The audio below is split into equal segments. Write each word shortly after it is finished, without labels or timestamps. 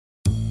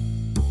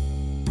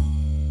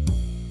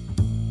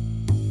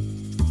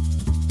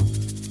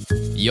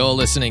You're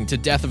listening to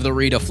Death of the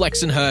Reader.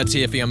 Flex and Hertz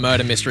here for your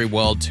Murder Mystery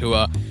World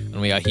Tour.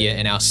 And we are here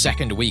in our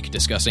second week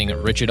discussing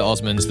Richard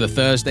Osman's The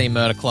Thursday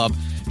Murder Club,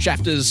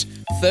 chapters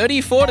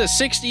 34 to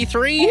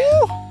 63. Woo!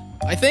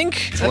 I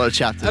think. It's a lot of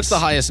chapters. That's the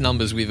highest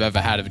numbers we've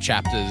ever had of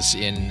chapters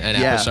in an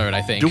episode,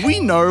 I think. Do we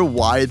know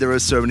why there are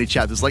so many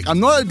chapters? Like, I'm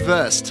not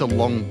adverse to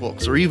long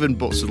books or even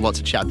books with lots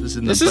of chapters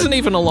in them. This isn't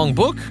even a long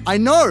book. I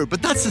know,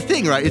 but that's the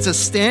thing, right? It's a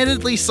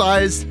standardly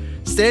sized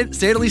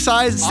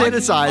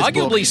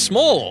Arguably book.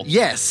 small.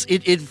 Yes,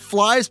 it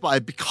flies by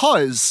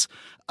because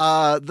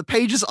the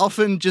pages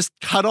often just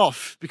cut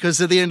off because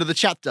of the end of the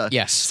chapter.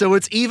 Yes. So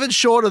it's even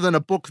shorter than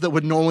a book that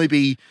would normally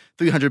be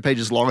 300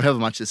 pages long, however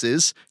much this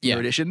is, your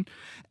edition.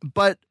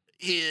 But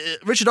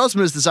Richard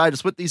Osman has decided to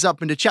split these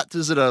up into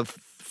chapters that are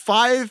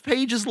 5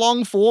 pages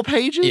long, 4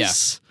 pages. Yeah.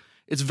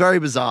 It's very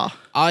bizarre.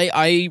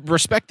 I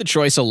respect the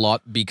choice a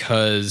lot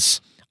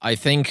because I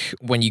think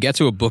when you get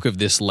to a book of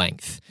this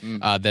length,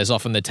 there's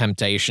often the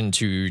temptation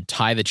to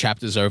tie the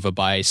chapters over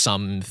by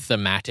some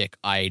thematic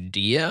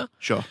idea,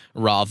 Sure,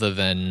 rather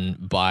than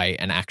by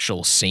an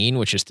actual scene,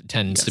 which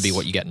tends to be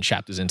what you get in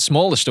chapters in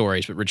smaller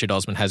stories. But Richard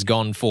Osman has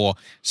gone for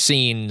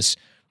scenes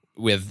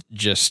with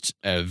just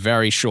a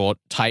very short,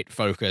 tight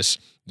focus.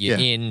 You're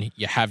in,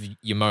 you have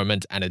your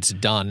moment, and it's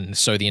done.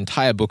 So the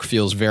entire book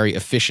feels very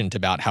efficient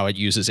about how it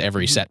uses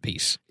every set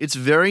piece. it's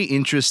very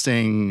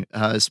interesting.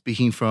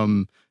 Speaking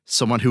from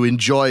someone who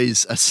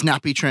enjoys a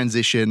snappy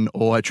transition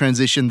or a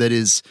transition that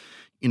is,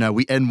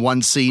 we end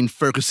one scene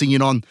focusing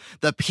in on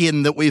the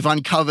pin that we've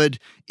uncovered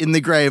in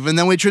the grave, and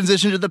then we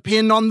transition to the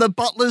pin on the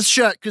butler's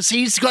shirt because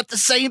he's got the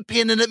same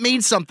pin and it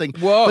means something.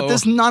 Whoa. But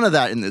there's none of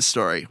that in this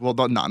story. Well,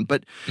 not none,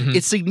 but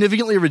it's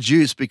significantly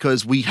reduced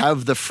because we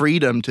have the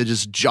freedom to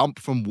just jump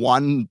from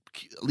one,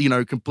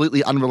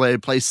 completely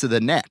unrelated place to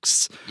the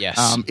next.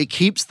 Yes. It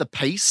keeps the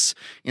pace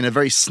in a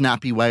very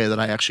snappy way that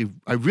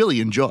I really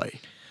enjoy.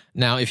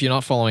 Now, if you're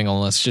not following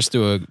on, let's just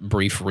do a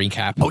brief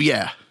recap. Oh,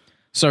 yeah.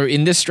 So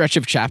in this stretch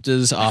of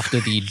chapters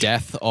after the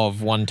death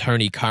of one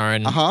Tony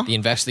Curran, the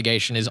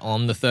investigation is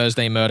on. The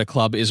Thursday Murder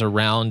Club is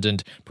around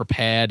and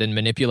prepared and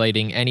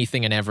manipulating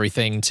anything and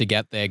everything to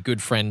get their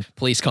good friend,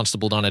 Police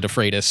Constable Donna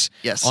DeFreitas,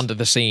 onto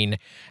the scene.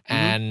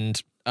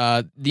 And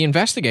the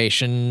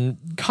investigation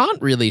can't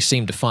really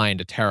seem to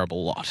find a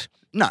terrible lot.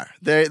 No,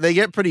 they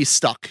get pretty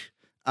stuck.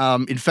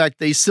 In fact,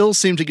 they still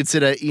seem to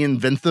consider Ian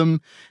Ventham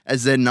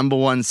as their number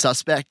one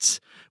suspect,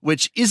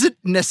 which isn't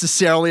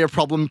necessarily a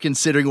problem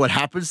considering what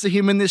happens to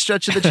him in this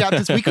stretch of the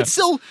chapters. We could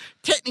still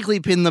technically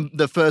pin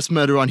the first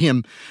murder on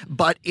him,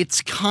 but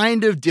it's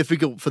kind of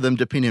difficult for them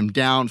to pin him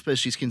down,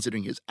 especially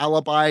considering his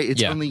alibi.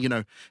 It's only,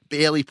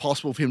 barely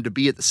possible for him to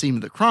be at the scene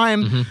of the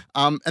crime.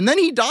 And then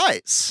he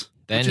dies.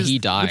 He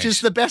dies. Which is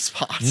the best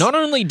part. Not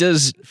only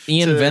does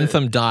Ian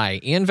Ventham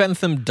die, Ian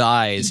Ventham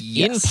dies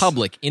in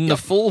public, in the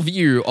full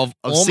view of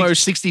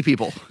almost 60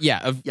 people.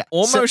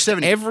 Almost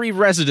 70. every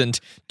resident,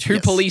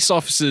 2 police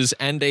officers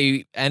and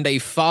a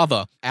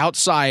father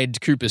outside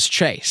Cooper's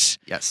Chase.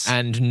 Yes.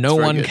 And no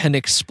one can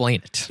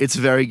explain it. It's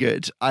very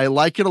good. I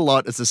like it a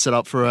lot as a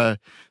setup for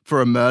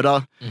a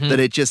murder that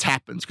it just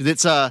happens because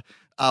it's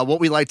what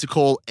we like to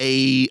call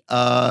a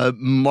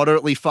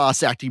moderately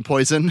fast acting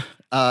poison.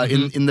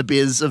 In the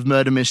biz of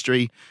murder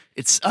mystery.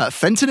 It's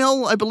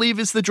fentanyl, I believe,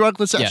 is the drug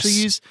that's actually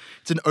used.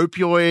 It's an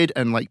opioid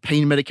and like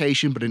pain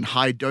medication, but in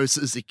high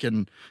doses it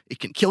can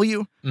kill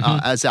you,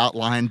 as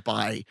outlined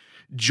by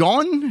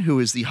John, who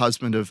is the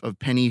husband of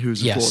Penny,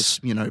 who's of course,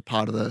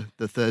 part of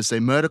the Thursday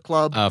Murder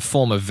Club.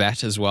 Former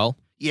vet as well.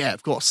 Yeah,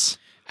 of course.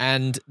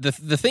 And the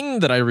thing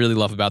that I really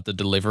love about the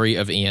delivery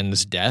of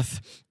Ian's death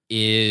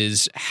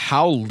is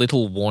how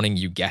little warning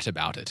you get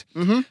about it.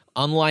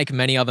 Unlike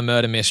many other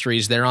murder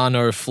mysteries, there are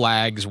no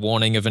flags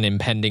warning of an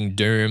impending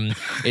doom.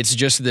 It's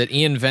just that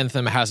Ian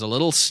Ventham has a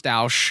little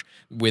stoush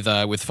with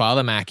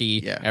Father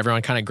Mackey. Yeah.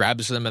 Everyone kind of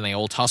grabs them and they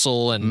all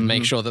tussle and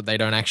make sure that they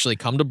don't actually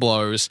come to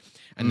blows.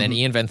 And then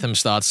Ian Ventham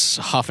starts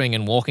huffing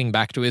and walking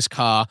back to his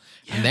car.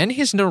 And then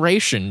his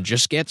narration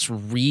just gets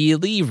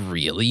really,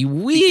 really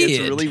weird. It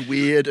gets really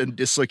weird and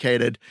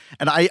dislocated.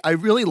 And I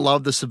really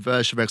love the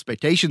subversion of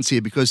expectations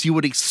here because you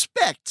would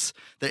expect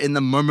that in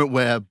the moment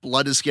where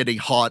blood is getting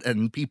hot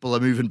and people are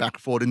moving back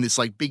and forth in this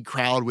like big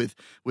crowd with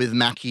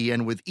Mackie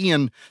and with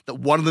Ian, that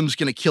one of them's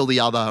going to kill the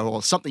other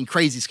or something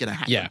crazy is going to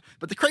happen. Yeah.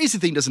 But the crazy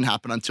thing doesn't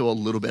happen until a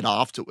little bit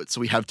afterwards.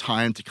 So we have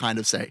time to kind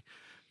of say,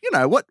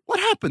 what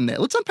happened there?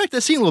 Let's unpack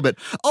that scene a little bit.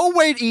 Oh,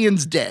 wait,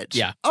 Ian's dead.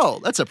 Yeah. Oh,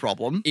 that's a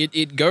problem.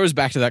 It goes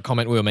back to that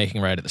comment we were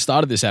making right at the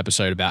start of this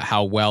episode about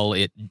how well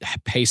it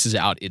paces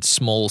out its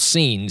small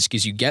scenes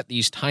because you get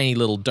these tiny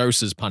little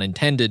doses, pun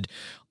intended,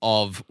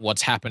 of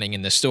what's happening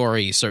in the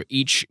story. So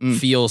each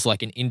feels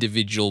like an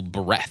individual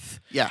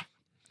breath. Yeah.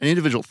 An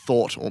individual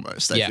thought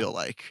almost, I feel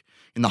like.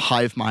 In the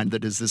hive mind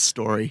that is this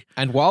story.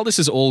 And while this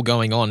is all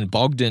going on,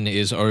 Bogdan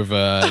is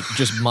over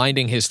just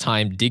minding his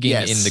time digging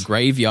in the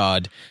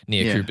graveyard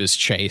near Cooper's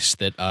Chase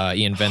that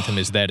Ian Ventham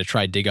is there to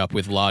try dig up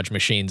with large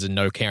machines and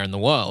no care in the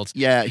world.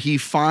 Yeah, he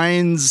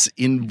finds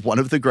in one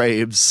of the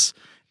graves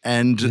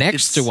and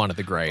next to one of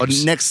the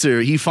graves.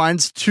 He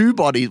finds 2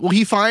 bodies. Well,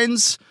 he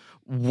finds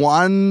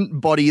one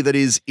body that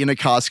is in a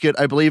casket,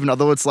 I believe, in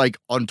other words, like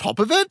on top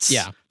of it.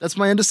 Yeah. That's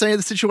my understanding of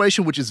the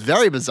situation, which is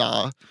very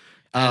bizarre.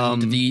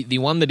 And the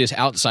one that is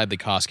outside the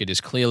casket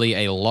is clearly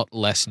a lot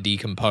less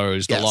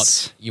decomposed, a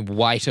lot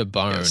whiter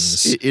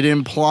bones. Yes. It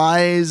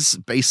implies,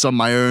 based on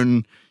my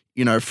own,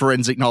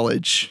 forensic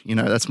knowledge,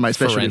 that's my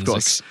specialty, of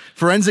course.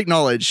 Forensic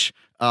knowledge.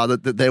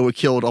 That they were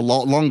killed a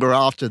lot longer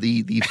after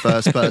the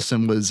first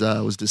person was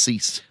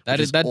deceased. That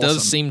awesome.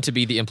 Does seem to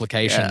be the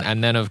implication. Yeah.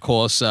 And then, of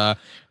course,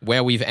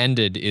 where we've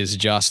ended is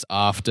just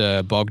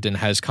after Bogdan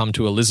has come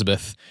to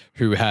Elizabeth,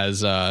 who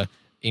has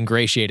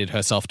ingratiated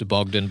herself to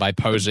Bogdan by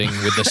posing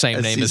with the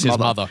same name as his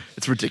mother.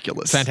 It's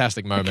ridiculous.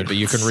 Fantastic moment, but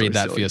you can read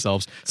that for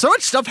yourselves. So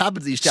much stuff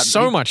happens in these chapters.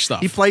 So much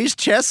stuff. He plays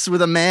chess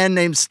with a man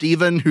named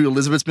Stephen, who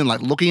Elizabeth's been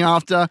looking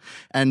after,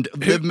 and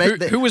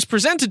who was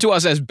presented to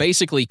us as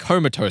basically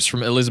comatose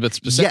from Elizabeth's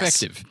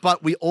perspective. Yes,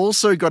 but we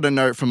also got a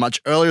note from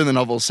much earlier in the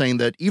novel saying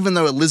that even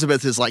though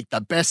Elizabeth is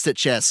the best at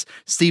chess,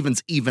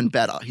 Stephen's even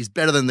better. He's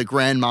better than the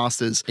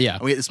grandmasters. Yeah.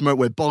 And we get this moment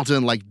where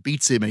Bogdan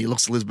beats him, and he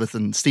looks at Elizabeth,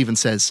 and Stephen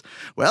says,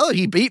 "Well,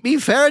 he beat me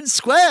fair and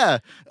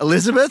square,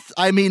 Elizabeth.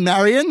 I mean,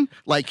 Marion."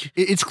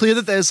 It's clear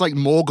that there's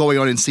more going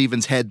on in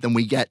Stephen's head than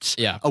we get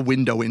a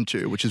window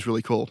into, which is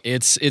really cool.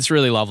 It's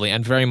really lovely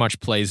and very much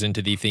plays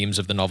into the themes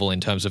of the novel in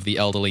terms of the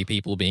elderly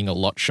people being a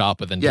lot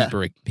sharper than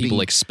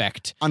people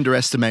expect.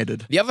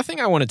 Underestimated. The other thing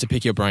I wanted to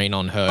pick your brain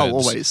on, Herbs,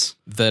 always.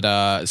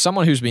 That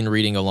someone who's been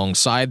reading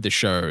alongside the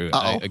show,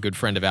 a good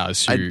friend of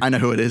ours who... I know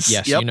who it is.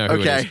 Yes, you know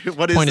who it is. Okay,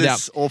 what is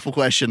this awful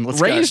question?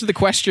 Let's raised the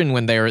question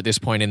when they were at this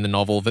point in the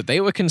novel that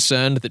they were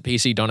concerned that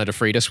PC Donna de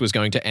Freitas was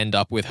going to end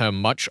up with her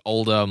much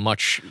older,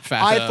 much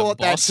fatter I thought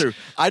boss. that too.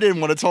 I didn't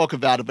want to talk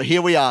about it, but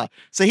here we are.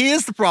 So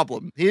here's the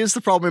problem. Here's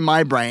the problem in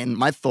my brain,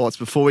 my thoughts,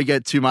 before we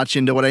get too much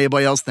into what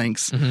anybody else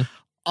thinks. Mm-hmm.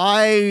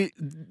 I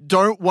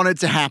don't want it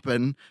to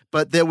happen,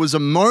 but there was a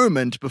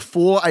moment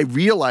before I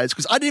realized,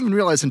 because I didn't even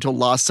realize until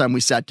last time we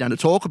sat down to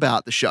talk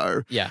about the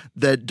show,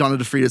 that Donna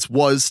de Freitas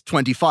was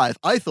 25.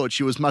 I thought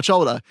she was much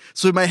older.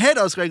 So in my head,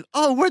 I was going,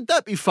 oh, wouldn't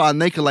that be fun?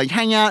 They could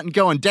hang out and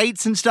go on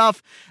dates and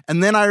stuff.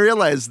 And then I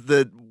realized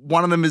that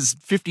one of them is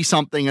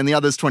 50-something and the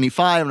other's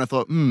 25. And I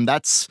thought,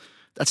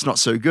 that's not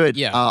so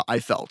good, I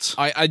felt.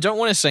 I don't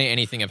want to say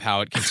anything of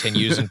how it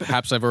continues, and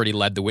perhaps I've already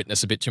led the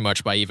witness a bit too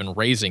much by even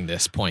raising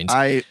this point.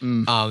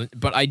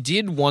 But I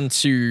did want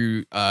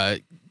to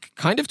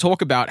kind of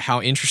talk about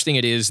how interesting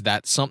it is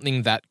that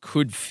something that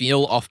could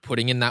feel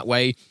off-putting in that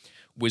way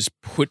was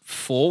put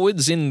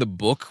forwards in the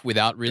book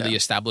without really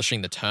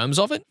establishing the terms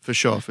of it. For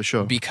sure.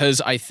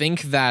 Because I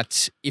think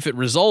that if it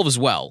resolves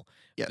well,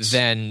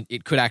 then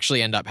it could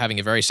actually end up having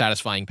a very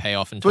satisfying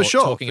payoff and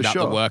talking about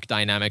the work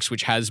dynamics,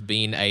 which has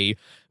been a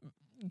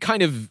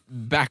kind of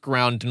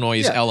background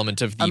noise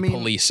element of the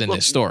police in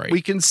this story.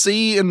 We can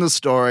see in the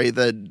story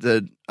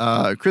that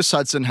Chris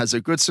Hudson has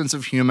a good sense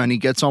of humor and he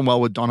gets on well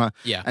with Donna.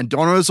 Yeah. And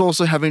Donna is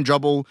also having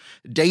trouble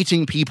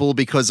dating people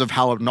because of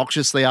how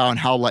obnoxious they are and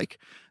how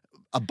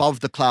above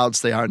the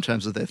clouds they are in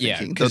terms of their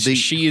thinking. Yeah, because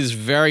she is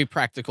very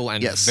practical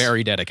and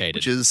very dedicated.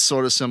 Which is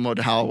sort of similar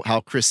to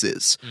how Chris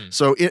is.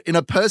 So in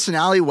a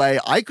personality way,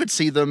 I could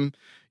see them,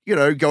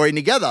 going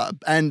together.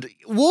 And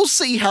we'll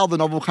see how the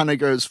novel kind of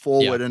goes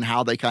forward and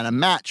how they kind of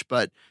match.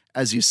 But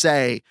as you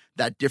say,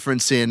 that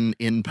difference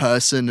in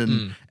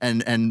person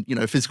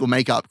and physical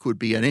makeup could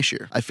be an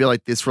issue. I feel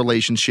like this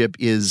relationship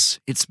it's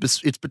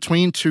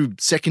between two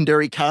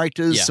secondary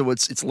characters, so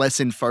it's less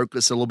in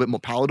focus, a little bit more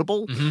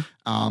palatable.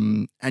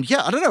 And I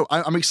don't know.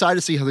 I'm excited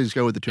to see how things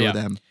go with the two of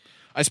them.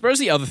 I suppose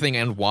the other thing,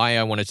 and why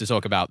I wanted to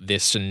talk about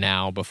this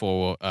now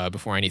before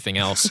anything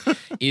else,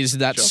 is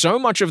that so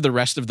much of the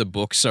rest of the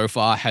book so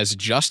far has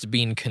just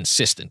been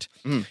consistent.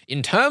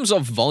 In terms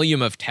of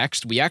volume of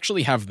text, we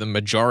actually have the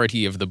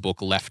majority of the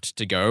book left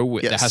to go.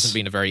 There hasn't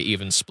been a very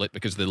even split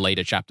because the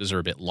later chapters are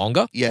a bit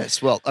longer.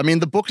 Yes, well, I mean,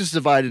 the book is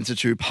divided into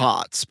two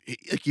parts.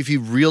 If you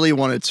really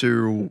wanted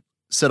to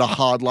set a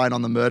hard line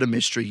on the murder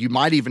mystery, you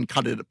might even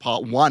cut it at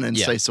part one and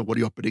say, so what are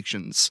your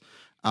predictions?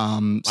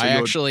 We'll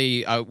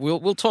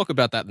talk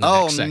about that in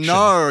the next section.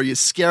 Oh, no, you're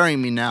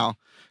scaring me now.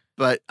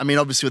 But, I mean,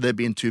 obviously with there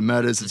being two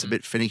murders, it's a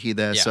bit finicky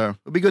there. So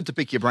it'll be good to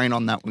pick your brain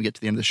on that when we get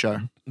to the end of the show.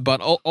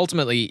 But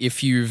ultimately,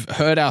 if you've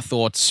heard our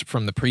thoughts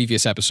from the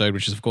previous episode,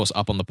 which is, of course,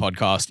 up on the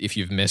podcast, if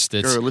you've missed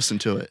it. Go listen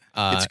to it.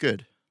 It's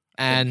good.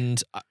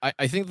 And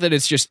I think that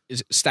it's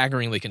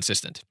staggeringly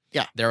consistent.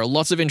 Yeah. There are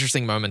lots of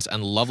interesting moments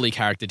and lovely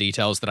character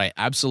details that I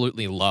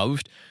absolutely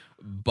loved,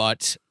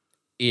 but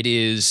it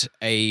is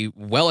a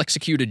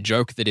well-executed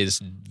joke that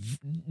is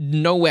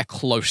nowhere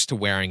close to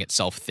wearing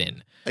itself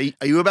thin.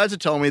 Are you about to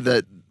tell me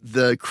that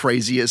the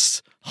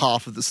craziest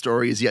half of the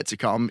story is yet to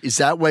come? Is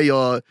that where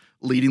you're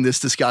leading this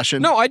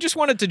discussion? No, I just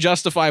wanted to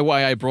justify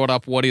why I brought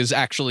up what is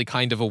actually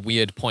kind of a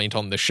weird point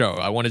on the show.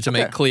 I wanted to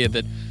make clear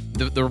that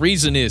the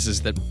reason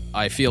is that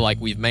I feel like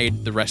we've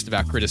made the rest of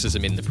our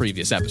criticism in the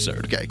previous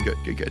episode. Okay, good.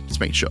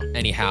 Just making sure.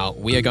 Anyhow,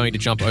 we are going to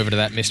jump over to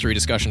that mystery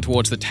discussion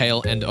towards the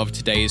tail end of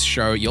today's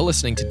show. You're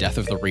listening to Death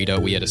of the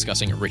Reader. We are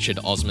discussing Richard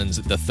Osman's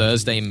The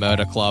Thursday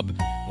Murder Club.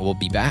 We'll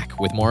be back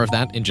with more of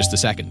that in just a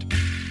second.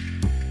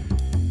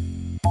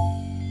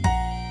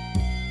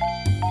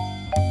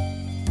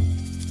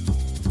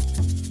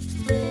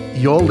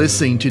 You're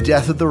listening to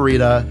Death of the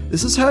Reader.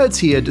 This is Herds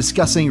here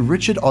discussing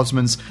Richard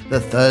Osman's The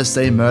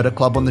Thursday Murder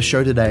Club on the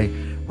show today.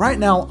 Right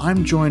now,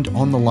 I'm joined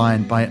on the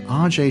line by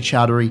RJ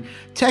Chowdhury,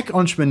 tech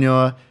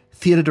entrepreneur,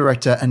 theatre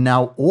director, and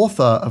now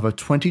author of a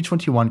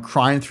 2021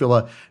 crime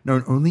thriller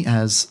known only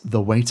as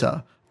The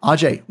Waiter.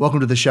 RJ, welcome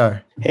to the show.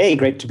 Hey,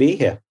 great to be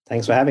here.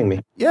 Thanks for having me.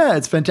 Yeah,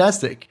 it's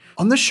fantastic.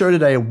 On the show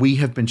today, we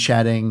have been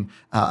chatting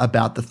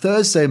about The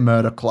Thursday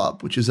Murder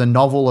Club, which is a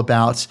novel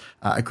about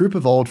a group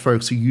of old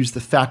folks who use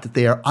the fact that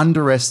they are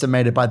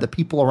underestimated by the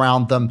people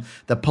around them,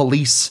 the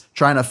police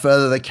trying to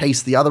further the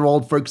case, the other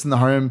old folks in the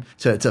home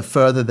to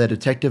further their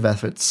detective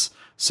efforts.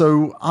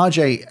 So,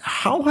 RJ,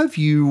 how have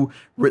you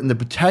written the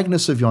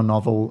protagonist of your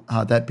novel,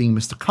 that being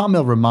Mr.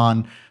 Kamil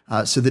Rahman,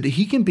 so that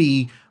he can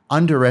be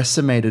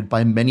underestimated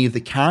by many of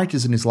the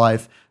characters in his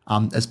life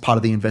as part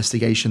of the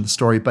investigation, the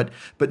story, but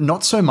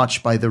not so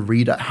much by the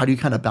reader? How do you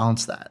kind of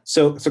balance that?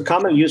 So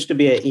Kamil used to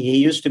be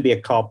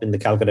a cop in the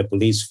Calcutta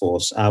police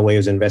force, where he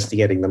was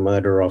investigating the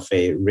murder of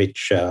a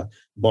rich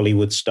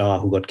Bollywood star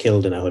who got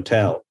killed in a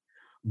hotel.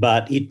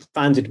 But he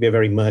finds it to be a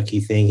very murky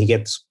thing. He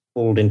gets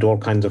pulled into all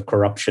kinds of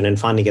corruption and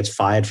finally gets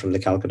fired from the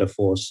Calcutta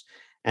force.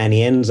 And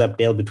he ends up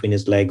tail between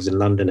his legs in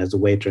London as a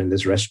waiter in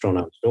this restaurant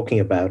I was talking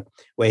about,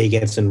 where he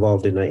gets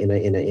involved in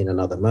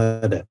another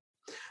murder.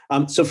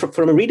 So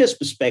from a reader's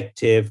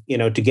perspective,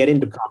 to get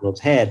into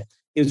Kamil's head,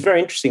 it was very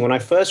interesting. When I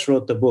first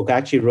wrote the book, I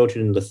actually wrote it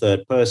in the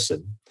third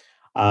person,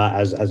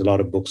 as a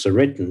lot of books are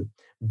written.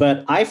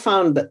 But I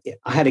found that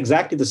I had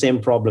exactly the same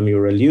problem you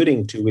were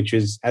alluding to, which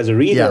is, as a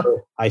reader,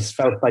 I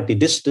felt slightly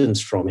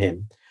distanced from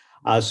him.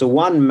 So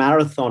one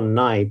marathon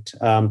night,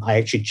 I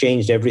actually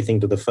changed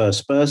everything to the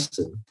first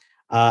person,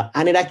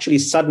 and it actually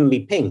suddenly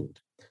pinged.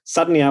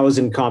 Suddenly I was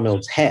in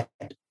Kamil's head.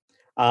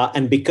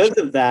 And because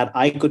of that,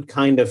 I could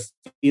kind of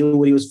feel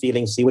what he was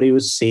feeling, see what he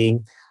was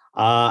seeing.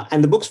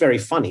 And the book's very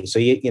funny. So,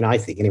 I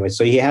think anyway,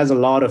 so he has a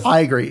lot of...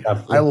 I agree.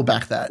 I will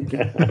back that.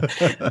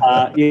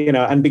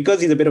 And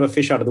because he's a bit of a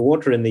fish out of the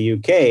water in the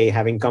UK,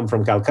 having come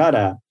from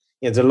Calcutta,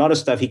 there's a lot of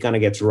stuff he kind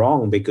of gets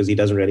wrong because he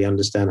doesn't really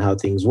understand how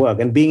things work.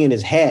 And being in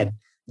his head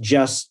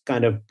just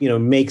kind of,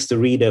 makes the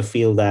reader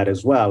feel that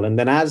as well. And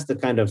then as the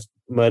kind of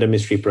murder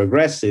mystery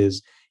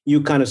progresses,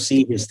 you kind of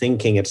see his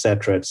thinking, et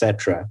cetera, et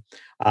cetera.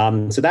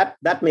 So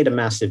that made a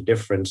massive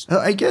difference.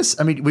 I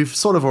guess, we've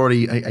sort of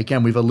already,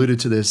 again, we've alluded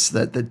to this,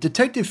 that the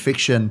detective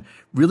fiction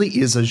really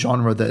is a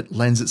genre that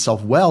lends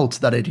itself well to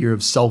that idea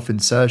of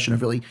self-insertion,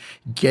 of really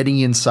getting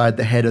inside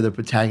the head of the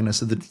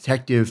protagonist, of the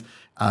detective,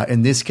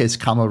 in this case,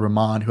 Kamil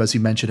Rahman, who, as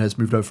you mentioned, has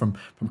moved over from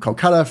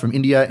Kolkata, from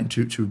India,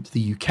 into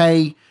the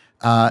UK.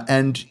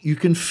 And you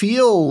can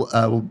feel,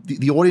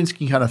 the audience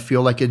can kind of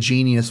feel like a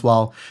genius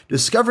while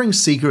discovering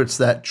secrets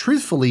that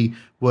truthfully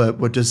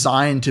were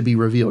designed to be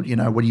revealed.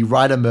 When you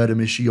write a murder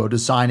mystery, you're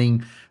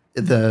designing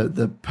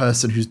the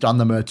person who's done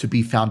the murder to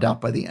be found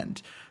out by the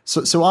end.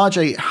 So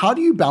RJ, how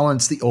do you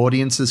balance the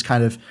audience's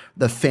kind of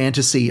the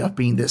fantasy of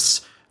being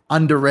this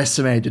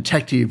underestimated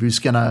detective who's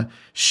going to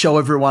show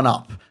everyone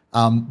up,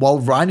 while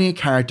writing a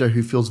character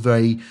who feels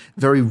very,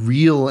 very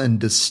real and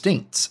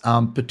distinct,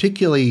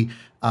 particularly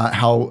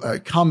how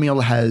Kamil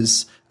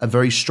has a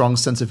very strong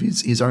sense of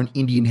his own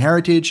Indian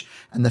heritage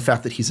and the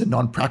fact that he's a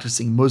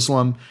non-practicing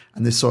Muslim,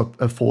 and this sort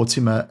of affords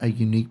him a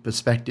unique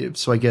perspective.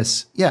 So I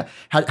guess,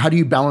 how do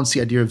you balance the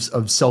idea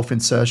of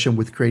self-insertion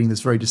with creating this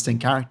very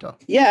distinct character?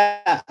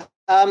 Yeah.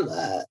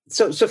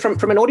 So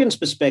from an audience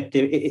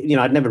perspective,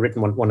 I'd never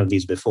written one of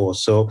these before.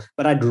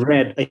 But I'd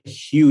read a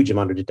huge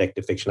amount of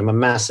detective fiction. I'm a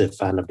massive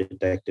fan of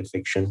detective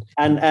fiction,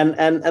 and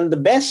the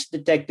best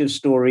detective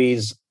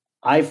stories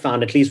I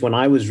found, at least when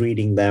I was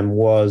reading them,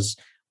 was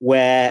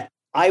where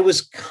I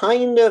was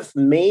kind of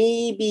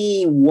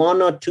maybe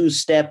one or two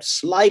steps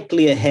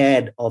slightly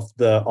ahead of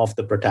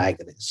the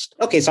protagonist.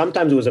 Okay,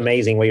 sometimes it was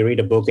amazing where you read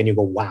a book and you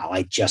go, wow,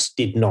 I just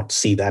did not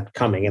see that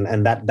coming.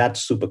 And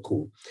that's super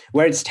cool.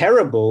 Where it's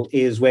terrible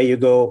is where you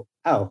go,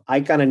 oh,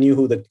 I kind of knew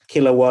who the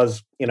killer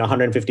was,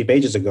 150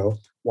 pages ago.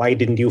 Why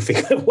didn't you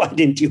figure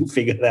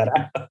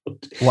that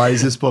out? Why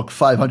is this book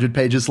 500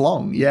 pages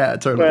long? Yeah,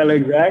 totally. Well,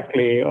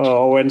 exactly.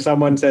 Or when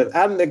someone says,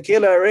 and the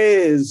killer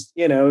is,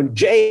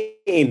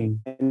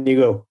 Jane. And you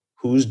go,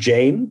 who's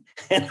Jane?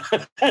 And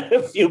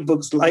a few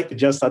books like it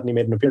just suddenly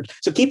made an appearance.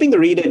 So keeping the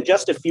reader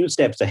just a few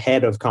steps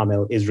ahead of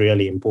Kamil is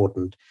really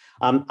important.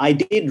 I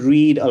did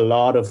read a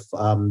lot of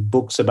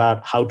books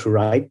about how to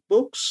write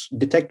books,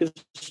 detective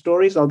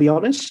stories, I'll be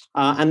honest.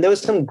 And there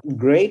was some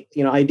great,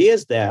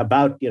 ideas there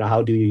about,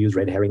 how do you use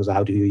red herrings, or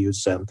how do you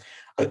use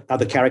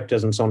other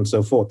characters and so on and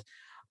so forth.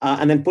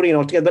 And then putting it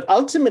all together. But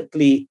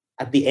ultimately,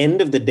 at the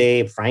end of the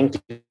day,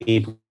 frankly,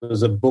 it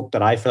was a book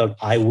that I felt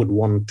I would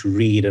want to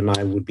read and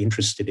I would be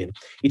interested in.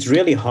 It's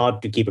really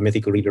hard to keep a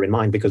mythical reader in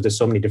mind because there's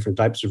so many different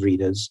types of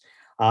readers.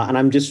 And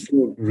I'm just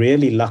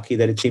really lucky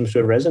that it seems to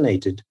have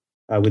resonated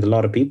with a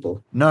lot of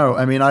people. No,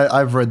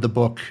 I've read the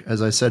book,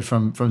 as I said,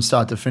 from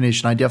start to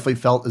finish, and I definitely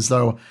felt as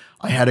though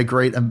I had a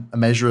great a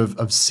measure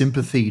of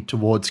sympathy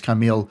towards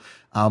Kamil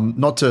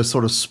Not to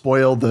sort of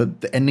spoil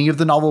the ending of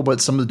the novel,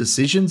 but some of the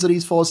decisions that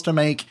he's forced to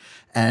make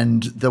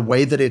and the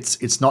way that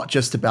it's not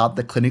just about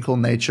the clinical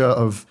nature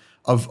of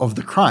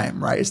the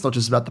crime, right? It's not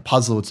just about the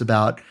puzzle. It's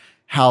about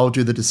how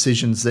do the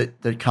decisions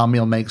that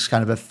Camille makes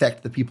kind of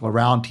affect the people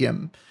around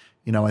him,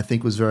 I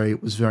think was very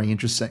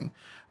interesting.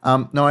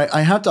 Now,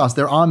 I have to ask,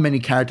 there are many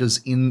characters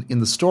in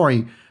the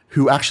story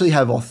who actually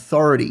have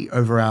authority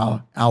over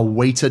our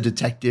waiter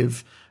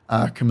detective,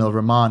 Camille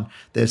Raman.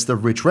 There's the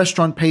rich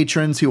restaurant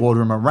patrons who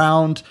order him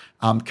around.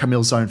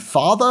 Camille's own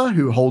father,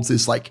 who holds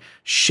this like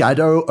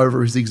shadow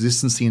over his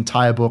existence the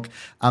entire book.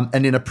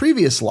 And in a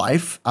previous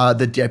life,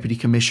 the deputy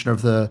commissioner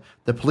of the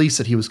police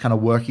that he was kind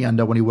of working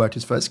under when he worked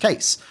his first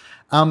case.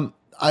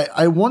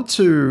 I want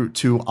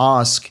to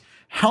ask,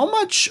 how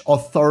much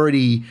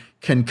authority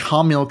can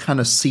Camille kind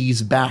of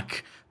seize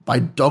back by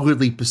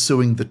doggedly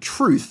pursuing the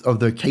truth of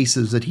the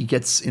cases that he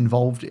gets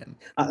involved in?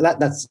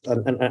 That's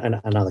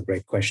another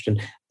great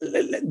question.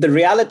 The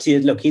reality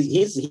is, look,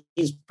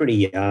 he's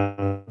pretty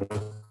young.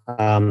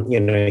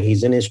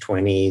 He's in his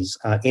 20s.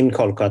 In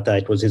Kolkata,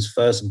 it was his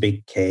first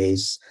big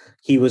case.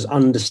 He was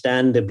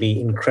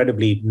understandably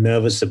incredibly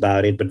nervous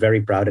about it, but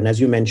very proud. And as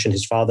you mentioned,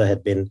 his father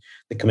had been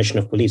the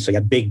commissioner of police, so he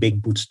had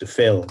big boots to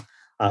fill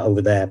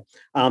over there.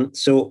 And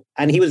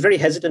he was very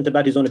hesitant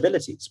about his own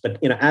abilities. But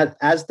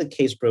as the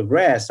case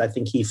progressed, I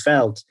think he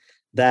felt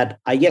that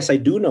I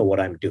do know what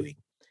I'm doing.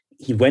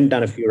 He went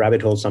down a few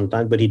rabbit holes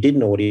sometimes, but he did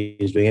know what he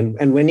was doing.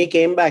 And when he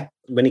came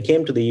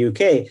to the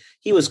UK,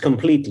 he was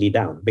completely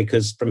down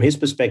because from his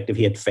perspective,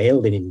 he had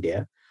failed in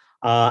India.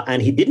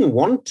 And he didn't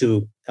want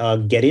to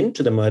get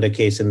into the murder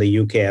case in the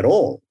UK at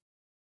all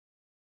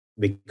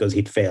because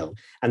he'd failed.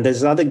 And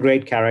there's another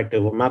great character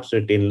who I'm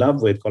absolutely in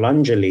love with, called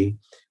Anjali,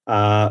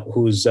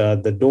 who's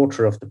the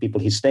daughter of the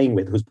people he's staying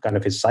with, who's kind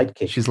of his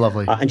sidekick. She's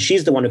lovely. And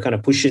she's the one who kind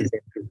of pushes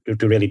him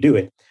to really do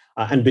it.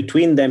 And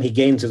between them, he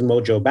gains his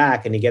mojo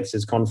back and he gets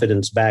his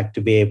confidence back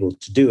to be able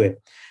to do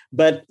it.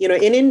 But,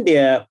 in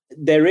India,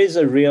 there is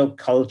a real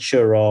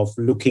culture of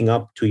looking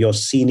up to your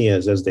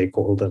seniors, as they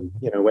call them,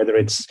 whether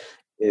it's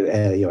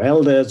your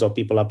elders or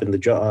people up in the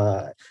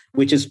job,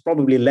 which is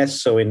probably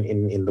less so in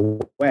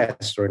the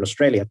West or in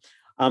Australia.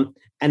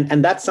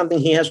 And that's something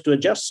he has to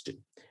adjust to.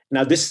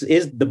 Now,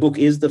 the book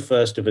is the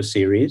first of a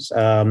series.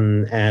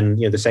 And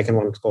the second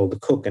one is called The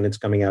Cook, and it's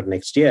coming out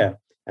next year.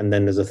 And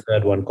then there's a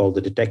third one called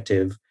The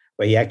Detective,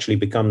 where he actually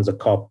becomes a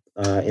cop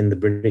in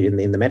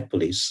the Met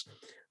Police,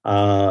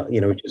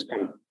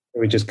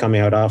 which is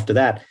coming out after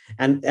that.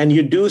 And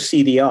you do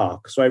see the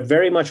arc. So I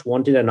very much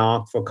wanted an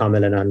arc for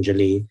Camille and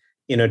Anjali,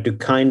 to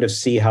kind of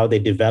see how they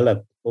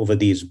develop over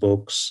these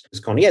books.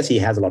 Yes, he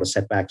has a lot of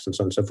setbacks and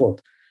so on and so forth.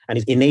 And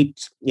his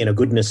innate,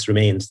 goodness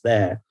remains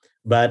there.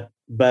 But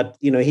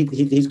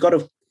he's got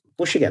to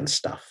push against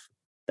stuff.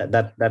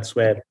 That's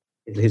where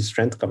his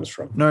strength comes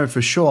from. No,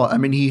 for sure. I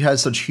mean, he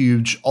has such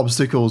huge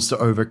obstacles to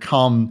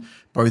overcome,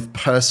 both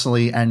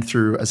personally and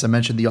through, as I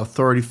mentioned, the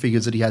authority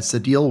figures that he has to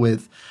deal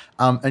with.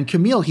 And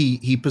Camille,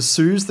 he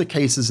pursues the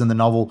cases in the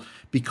novel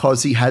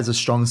because he has a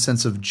strong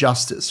sense of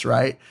justice,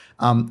 right?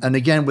 And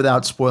again,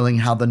 without spoiling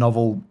how the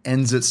novel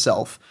ends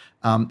itself,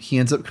 he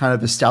ends up kind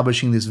of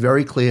establishing this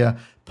very clear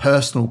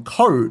personal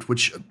code,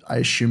 which I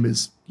assume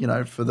is,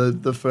 for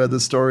the further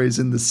stories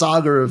in the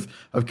saga of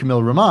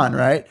Camille Raman,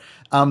 right?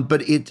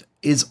 But it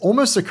is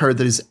almost a code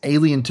that is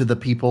alien to the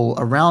people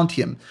around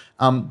him.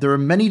 There are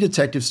many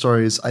detective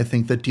stories, I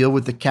think, that deal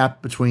with the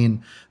gap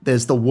between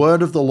there's the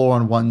word of the law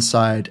on one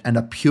side and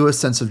a pure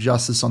sense of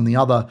justice on the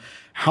other.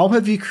 How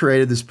have you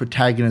created this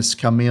protagonist,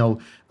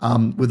 Camille,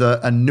 with a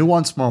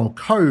nuanced moral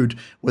code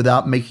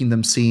without making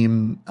them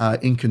seem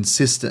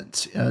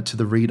inconsistent to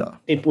the reader?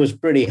 It was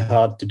pretty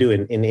hard to do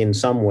in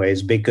some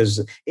ways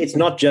because it's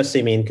not just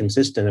him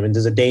inconsistent. I mean,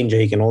 there's a danger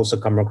he can also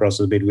come across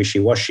as a bit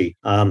wishy-washy,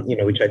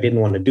 which I didn't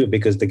want to do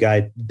because the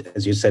guy,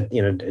 as you said,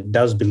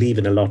 does believe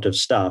in a lot of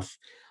stuff.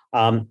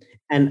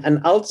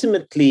 And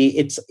ultimately,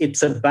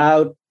 it's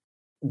about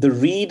the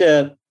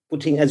reader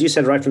putting, as you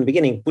said right from the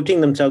beginning,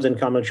 putting themselves in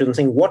Camille's shoes and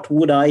saying, what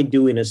would I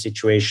do in a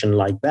situation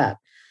like that?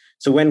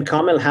 So when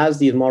Camille has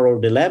these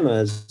moral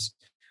dilemmas,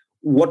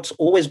 what's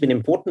always been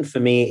important for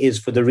me is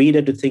for the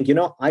reader to think,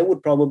 I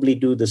would probably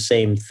do the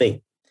same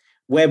thing.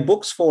 Where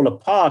books fall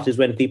apart is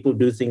when people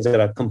do things that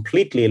are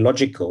completely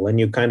illogical and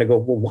you kind of go,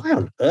 well, why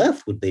on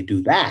earth would they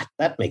do that?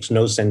 That makes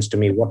no sense to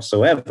me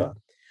whatsoever.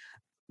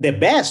 They're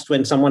best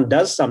when someone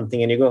does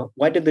something and you go,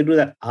 why did they do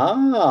that?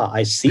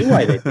 I see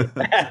why they did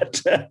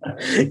that.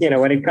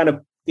 When it kind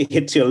of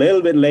hits you a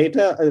little bit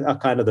later are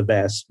kind of the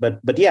best.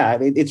 But yeah,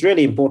 it's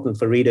really important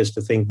for readers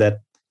to think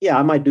that, yeah,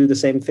 I might do the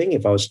same thing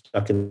if I was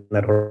stuck in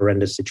that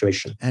horrendous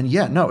situation. And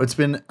yeah, no, it's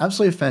been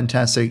absolutely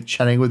fantastic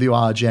chatting with you,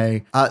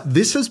 RJ.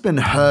 This has been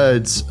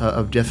Herds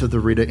of Death of the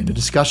Reader in a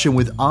discussion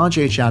with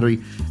RJ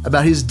Chowdhury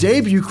about his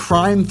debut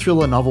crime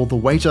thriller novel, The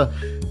Waiter.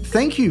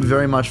 Thank you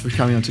very much for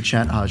coming on to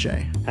chat,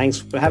 RJ. Thanks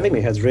for having me.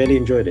 I has really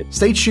enjoyed it.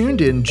 Stay tuned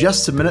in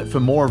just a minute for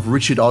more of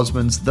Richard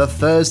Osman's The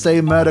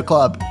Thursday Murder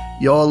Club.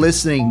 You're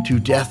listening to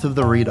Death of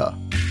the Reader.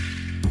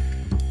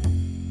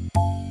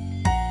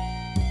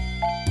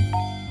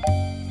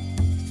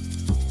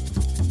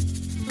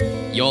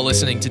 You're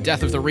listening to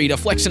Death of the Reader.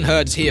 Flex and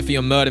Herds here for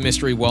your Murder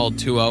Mystery World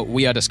Tour.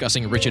 We are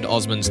discussing Richard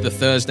Osman's The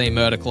Thursday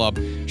Murder Club,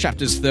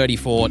 chapters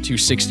 34 to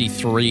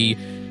 63.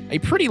 A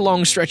pretty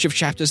long stretch of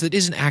chapters that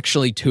isn't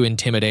actually too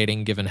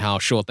intimidating given how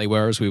short they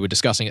were, as we were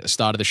discussing at the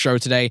start of the show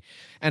today.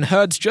 And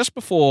Herds, just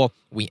before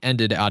we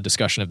ended our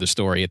discussion of the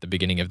story at the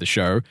beginning of the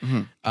show,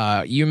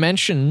 you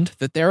mentioned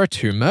that there are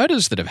two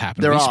murders that have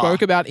happened. We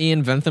spoke about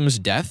Ian Bentham's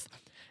death,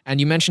 and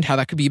you mentioned how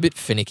that could be a bit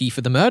finicky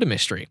for the murder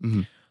mystery.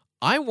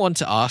 I want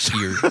to ask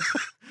you...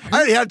 I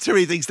already have too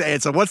many things to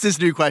answer. What's this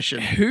new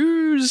question?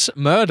 Whose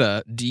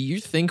murder do you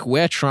think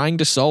we're trying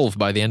to solve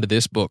by the end of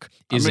this book?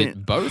 Is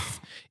it both?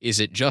 Is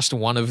it just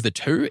one of the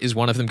two? Is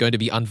one of them going to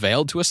be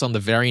unveiled to us on the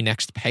very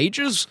next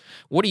pages?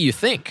 What do you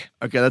think?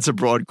 Okay, that's a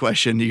broad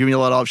question. You give me a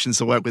lot of options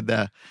to work with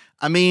there.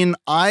 I mean,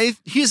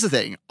 here's the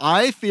thing.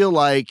 I feel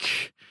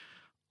like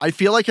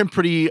I'm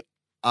pretty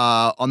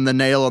on the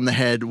nail on the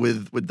head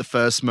with the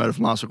first murder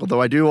from last week,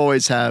 although I do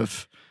always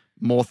have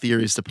more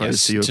theories to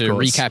pose to you, of course. To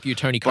recap you,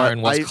 Tony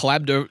Curran was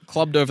clubbed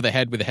over the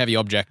head with a heavy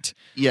object.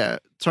 Yeah,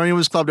 Tony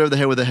was clubbed over the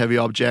head with a heavy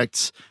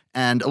object,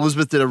 and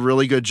Elizabeth did a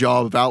really good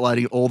job of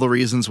outlining all the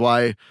reasons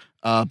why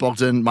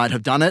Bogdan might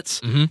have done it,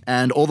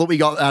 and all that we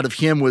got out of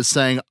him was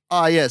saying,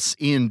 yes,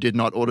 Ian did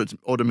not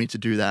order me to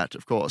do that,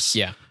 of course.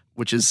 Yeah.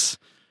 Which is...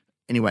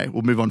 Anyway,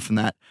 we'll move on from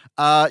that.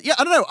 I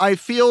don't know. I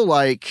feel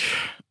like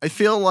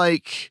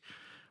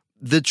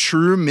the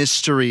true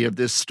mystery of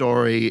this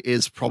story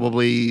is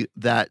probably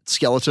that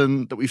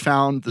skeleton that we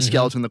found, the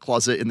skeleton in the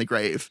closet in the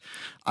grave.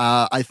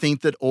 I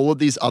think that all of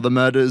these other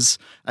murders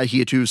are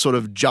here to sort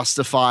of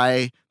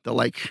justify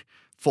the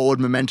forward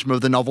momentum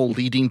of the novel,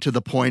 leading to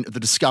the point of the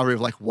discovery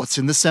of what's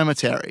in the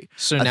cemetery.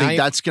 So I think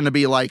that's going to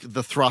be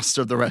the thrust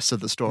of the rest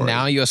of the story.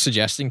 Now you're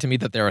suggesting to me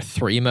that there are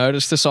 3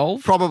 murders to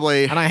solve?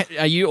 Probably. And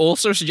are you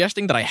also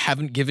suggesting that I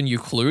haven't given you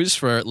clues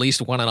for at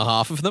least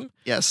 1.5 of them?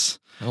 Yes.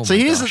 Oh so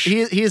here's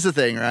the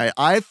thing, right?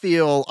 I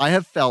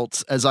have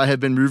felt as I have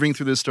been moving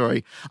through this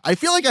story, I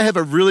feel like I have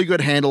a really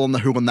good handle on the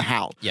who and the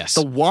how. Yes.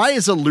 The why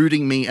is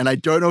eluding me, and I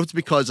don't know if it's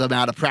because I'm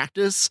out of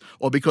practice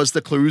or because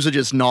the clues are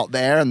just not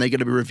there and they're going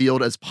to be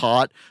revealed as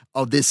part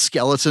of this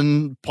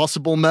skeleton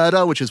possible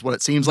murder, which is what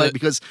it seems like.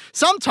 Because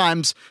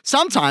sometimes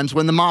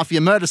when the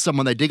mafia murders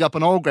someone, they dig up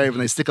an old grave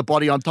and they stick a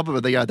body on top of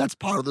it. They go, that's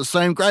part of the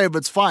same grave.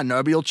 It's fine.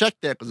 Nobody will check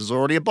there because there's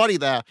already a body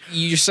there.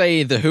 You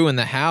say the who and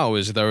the how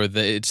as though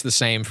it's the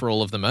same for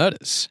all of the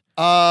murders.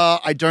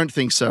 I don't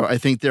think so. I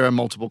think there are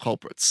multiple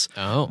culprits.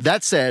 Oh.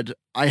 That said,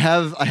 I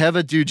have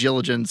a due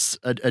diligence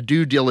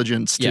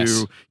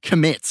to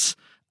commit.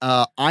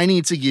 I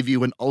need to give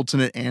you an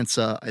alternate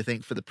answer, I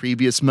think, for the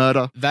previous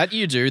murder. That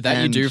you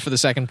do for the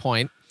second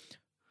point.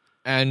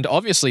 And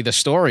obviously the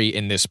story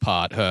in this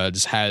part,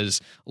 Herds,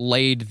 has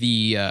laid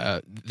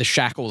the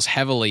shackles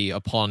heavily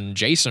upon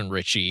Jason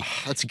Ritchie.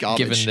 That's garbage.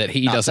 Given that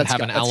he doesn't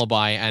have an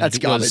alibi and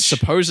was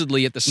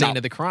supposedly at the scene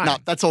of the crime. No,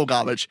 that's all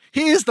garbage.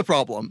 Here's the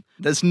problem.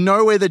 There's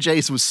no way that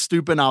Jason was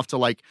stupid enough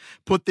to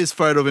put this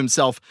photo of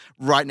himself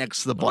right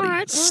next to the body.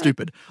 It's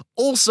stupid.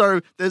 Also,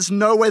 there's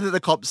no way that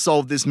the cops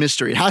solved this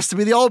mystery. It has to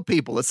be the old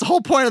people. It's the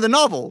whole point of the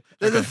novel.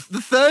 They're the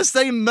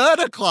Thursday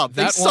Murder Club.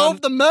 They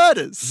solved the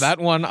murders. That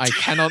one I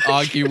cannot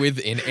argue with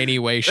in any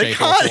way, shape,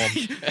 or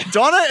form.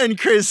 Donna and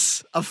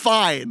Chris are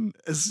fine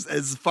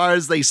as far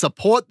as they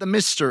support the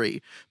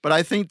mystery, but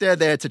I think they're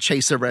there to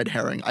chase a red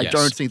herring. I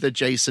don't think that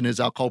Jason is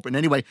our culprit.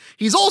 Anyway,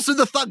 he's also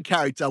the thug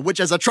character, which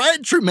as a tried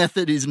and true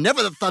method is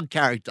never the thug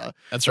character.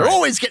 That's right. They're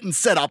always getting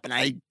set up, and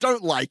I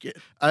don't like it.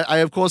 I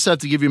of course have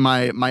to give you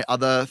my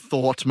other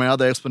thought, my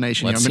other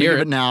explanation. Let's I'm going to hear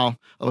give it it now,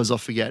 otherwise I'll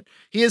forget.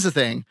 Here's the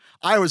thing.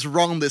 I was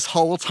wrong this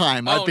whole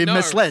time. I've been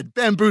misled,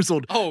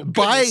 bamboozled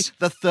by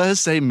the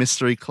Thursday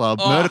Mystery Club,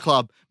 Murder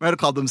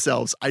Club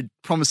themselves. I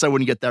promise I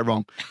wouldn't get that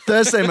wrong.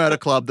 Thursday Murder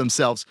Club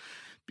themselves.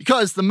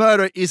 Because the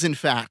murder is, in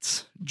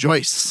fact,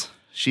 Joyce.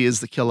 She is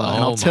the killer.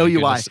 And I'll tell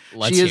you why.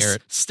 She has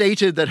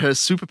stated that her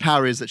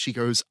superpower is that she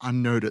goes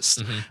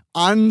unnoticed,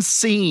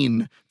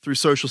 unseen through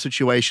social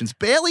situations,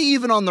 barely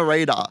even on the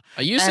radar.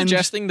 Are you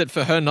suggesting that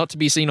for her not to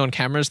be seen on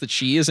cameras, that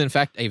she is, in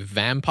fact, a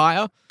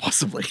vampire?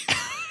 Possibly.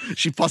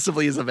 She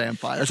possibly is a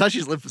vampire. That's how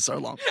she's lived for so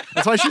long.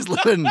 That's why she's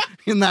living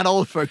in that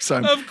old folks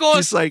home. Of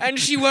course. And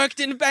she worked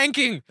in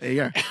banking. There you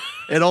go.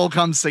 It all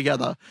comes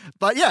together.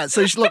 But yeah,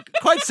 so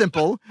quite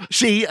simple.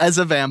 She, as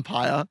a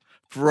vampire,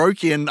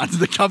 broke in under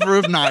the cover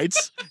of night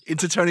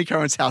into Tony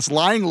Curran's house,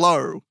 lying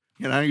low,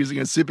 using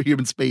her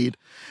superhuman speed,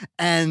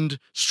 and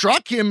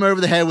struck him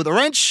over the head with a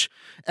wrench.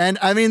 And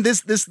I mean,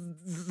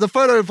 the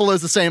photo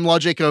follows the same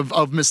logic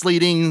of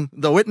misleading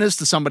the witness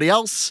to somebody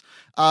else.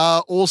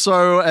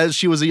 Also, as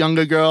she was a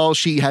younger girl,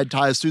 she had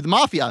ties to the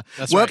mafia.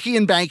 That's Working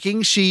in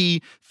banking,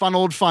 she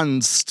funneled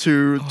funds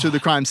to the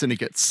crime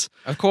syndicates.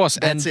 Of course.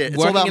 That's it. It's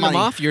working all about in money. the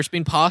mafia, it's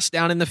been passed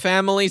down in the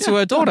family to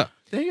her daughter.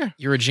 There you go.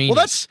 You're a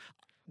genius. Well,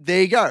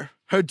 there you go.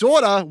 Her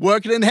daughter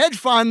working in hedge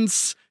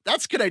funds.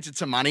 That's connected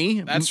to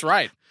money. That's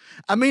right.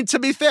 I mean, to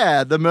be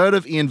fair, the murder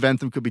of Ian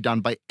Bentham could be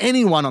done by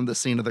anyone on the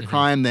scene of the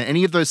crime. There,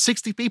 any of those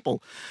 60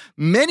 people,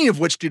 many of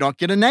which do not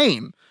get a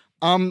name.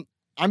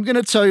 I'm going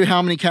to tell you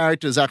how many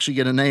characters actually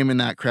get a name in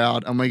that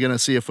crowd, and we're going to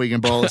see if we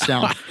can boil this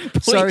down.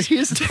 So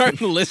here's don't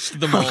list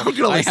them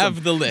all. I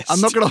have the list. I'm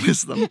not going to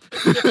list them.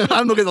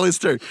 I'm looking at the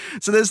list too.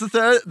 So there's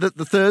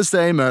the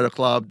Thursday Murder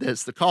Club.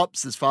 There's the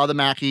cops. There's Father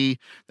Mackey.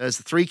 There's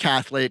the 3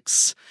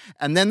 Catholics,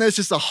 and then there's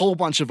just a whole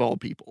bunch of old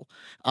people,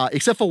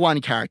 except for one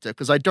character,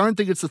 because I don't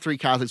think it's the 3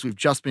 Catholics we've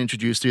just been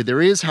introduced to.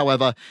 There is,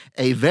 however,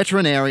 a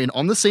veterinarian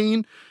on the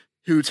scene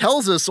who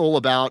tells us all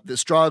about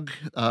this drug,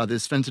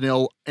 this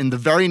fentanyl, in the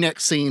very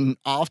next scene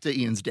after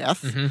Ian's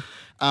death,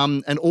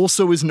 and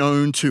also is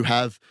known to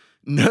have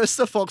nursed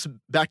the fox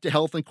back to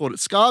health and caught it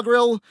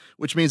Scargrill,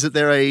 which means that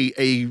they're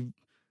a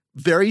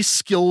very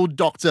skilled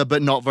doctor,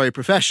 but not very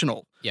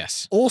professional.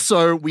 Yes.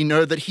 Also, we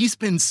know that he's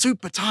been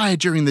super tired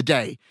during the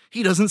day.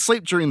 He doesn't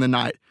sleep during the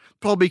night,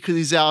 probably because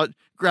he's out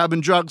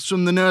grabbing drugs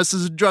from the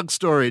nurse's drug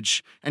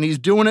storage, and he's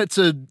doing it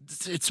to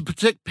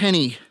protect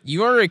Penny.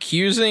 You are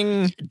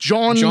accusing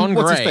John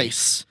what's Gray. his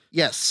face?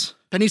 Yes,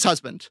 Penny's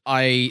husband.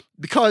 I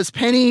Because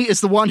Penny is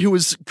the one who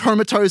is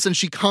comatose and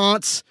she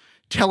can't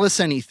tell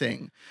us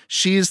anything.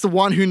 She's the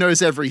one who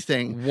knows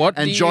everything.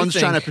 And John's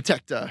trying to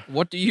protect her.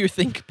 What do you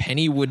think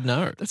Penny would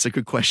know? That's a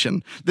good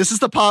question. This is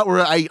the part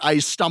where I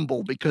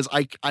stumble because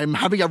I'm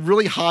having a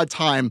really hard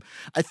time.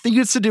 I think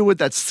it's to do with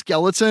that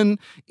skeleton.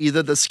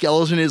 Either the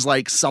skeleton is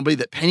like somebody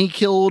that Penny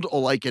killed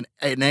or like an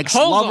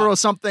ex-lover or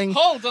something.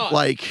 Hold on.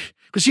 Like,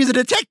 because she's a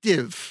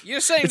detective. You're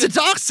saying it's a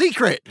dark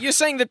secret. You're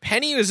saying that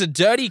Penny is a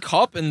dirty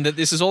cop and that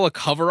this is all a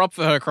cover-up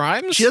for her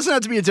crimes? She doesn't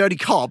have to be a dirty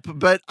cop,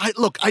 but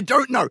I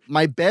don't know.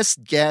 My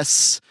best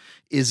guess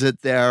is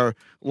that they're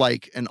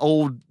like an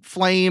old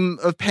flame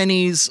of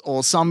Penny's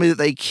or somebody that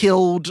they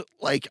killed.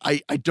 Like,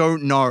 I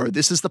don't know.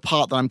 This is the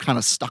part that I'm kind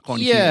of stuck on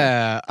here.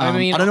 Yeah, I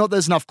mean, I don't know if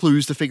there's enough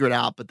clues to figure it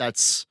out, but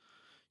that's,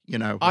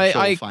 we'll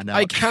find out.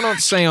 I cannot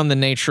say on the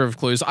nature of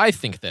clues. I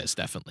think there's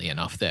definitely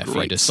enough there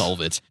for you to solve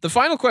it. The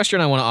final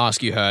question I want to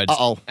ask you, Herds,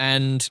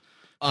 and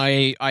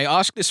I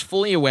ask this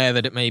fully aware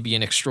that it may be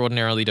an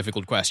extraordinarily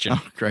difficult question.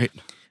 Oh, great.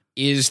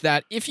 Is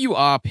that if you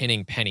are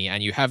pinning Penny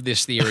and you have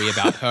this theory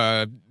about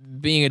her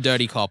being a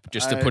dirty cop,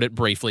 just to put it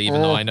briefly,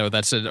 even though I know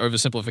that's an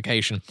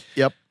oversimplification.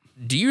 Yep.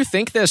 Do you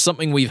think there's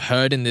something we've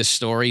heard in this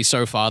story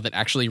so far that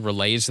actually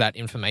relays that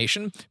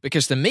information?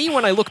 Because to me,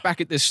 when I look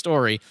back at this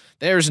story,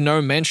 there's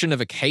no mention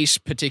of a case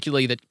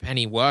particularly that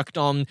Penny worked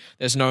on.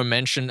 There's no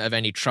mention of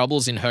any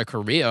troubles in her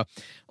career.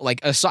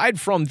 Like, aside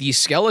from the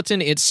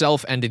skeleton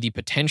itself and the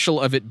potential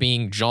of it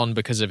being John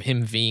because of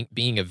him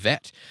being a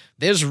vet,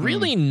 there's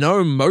really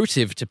no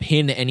motive to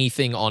pin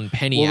anything on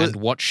Penny and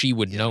what she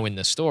would know in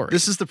the story.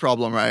 This is the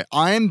problem, right?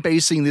 I'm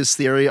basing this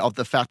theory of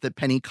the fact that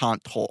Penny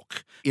can't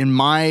talk. In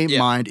my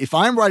mind, if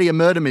I'm writing a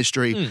murder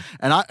mystery,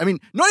 and I mean,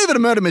 not even a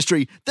murder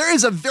mystery, there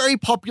is a very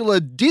popular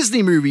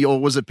Disney movie,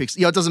 or was it Pixar?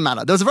 Yeah, it doesn't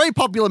matter. There's a very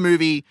popular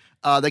movie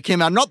that came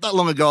out not that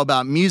long ago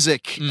about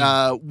music,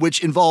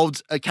 which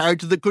involved a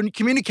character that couldn't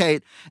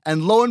communicate,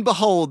 and lo and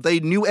behold, they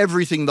knew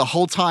everything the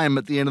whole time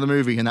at the end of the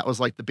movie, and that was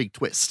like the big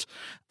twist.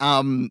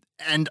 And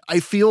I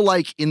feel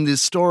like in this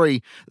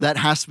story, that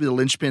has to be the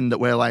linchpin that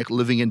we're like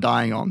living and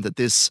dying on, that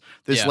this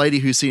lady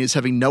who's seen as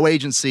having no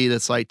agency,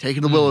 that's like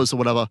taking the willows or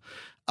whatever,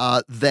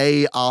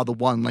 they are the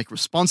one like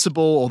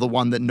responsible or the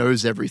one that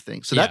knows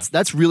everything. So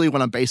that's really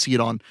what I'm basing it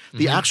on.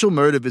 The actual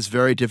motive is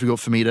very difficult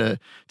for me to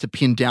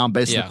pin down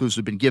based on the clues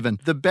we've been given.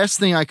 The best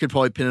thing I could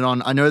probably pin it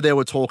on, I know they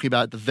were talking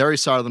about at the very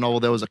start of the novel,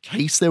 there was a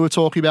case they were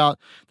talking about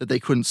that they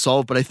couldn't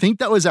solve, but I think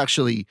that was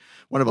actually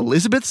one of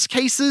Elizabeth's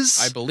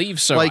cases. I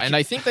believe so. And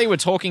I think they were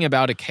talking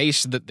about a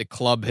case that the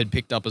club had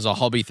picked up as a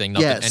hobby thing,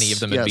 not that any of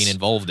them had been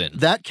involved in.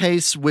 That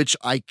case, which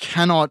I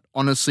cannot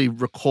honestly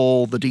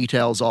recall the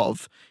details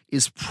of,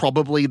 is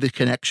probably the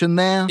connection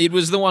there. It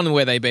was the one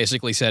where they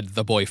basically said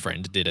the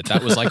boyfriend did it.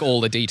 That was like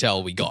all the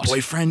detail we got.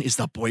 Is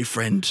the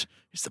boyfriend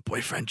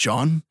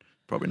John?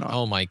 Probably not.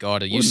 Oh my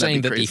God. Are you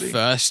saying that the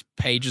first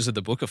pages of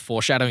the book are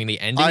foreshadowing the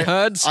ending,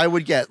 Herds? I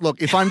would get. Look,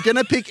 if I'm going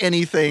to pick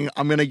anything,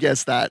 I'm going to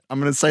guess that.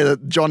 I'm going to say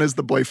that John is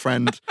the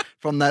boyfriend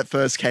from that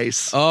first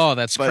case. Oh,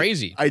 that's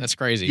crazy. That's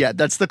crazy. Yeah,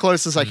 that's the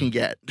closest I can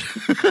get.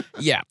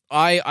 Yeah.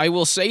 I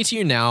will say to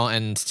you now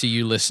and to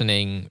you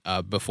listening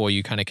before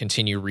you kind of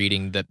continue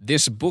reading that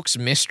this book's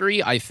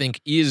mystery, I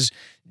think, is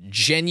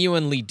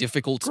genuinely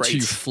difficult to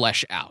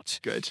flesh out.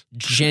 Good.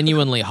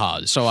 Genuinely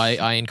hard. So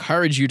I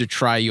encourage you to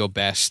try your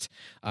best.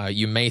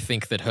 You may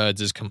think that Herds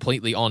is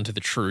completely onto the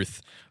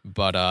truth,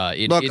 but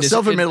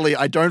self-admittedly,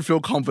 I don't feel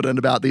confident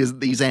about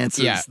these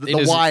answers. Yeah,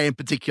 the why in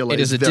particular. It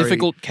is a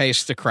difficult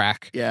case to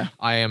crack. Yeah.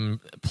 I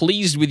am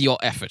pleased with your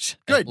effort,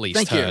 at least,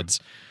 thank Herds.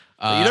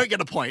 You don't get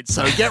a point,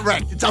 so get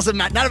wrecked. It doesn't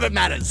matter. None of it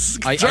matters.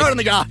 Throw it in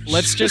the garbage.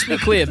 Let's just be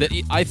clear that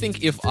I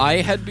think if I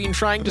had been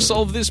trying to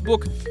solve this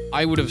book,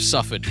 I would have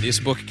suffered. This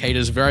book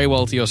caters very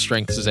well to your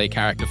strengths as a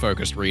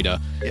character-focused reader.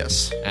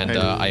 Yes. And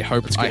I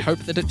hope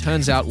that it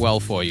turns out well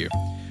for you.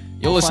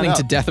 You're listening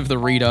to Death of the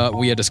Reader.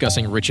 We are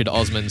discussing Richard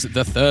Osman's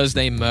The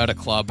Thursday Murder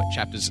Club,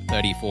 chapters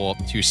 34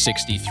 to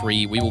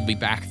 63. We will be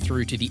back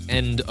through to the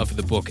end of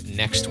the book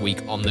next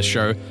week on the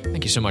show.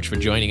 Thank you so much for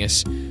joining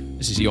us.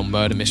 This is your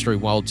Murder Mystery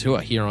World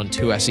Tour here on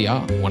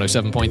 2SER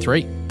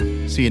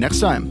 107.3. See you next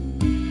time.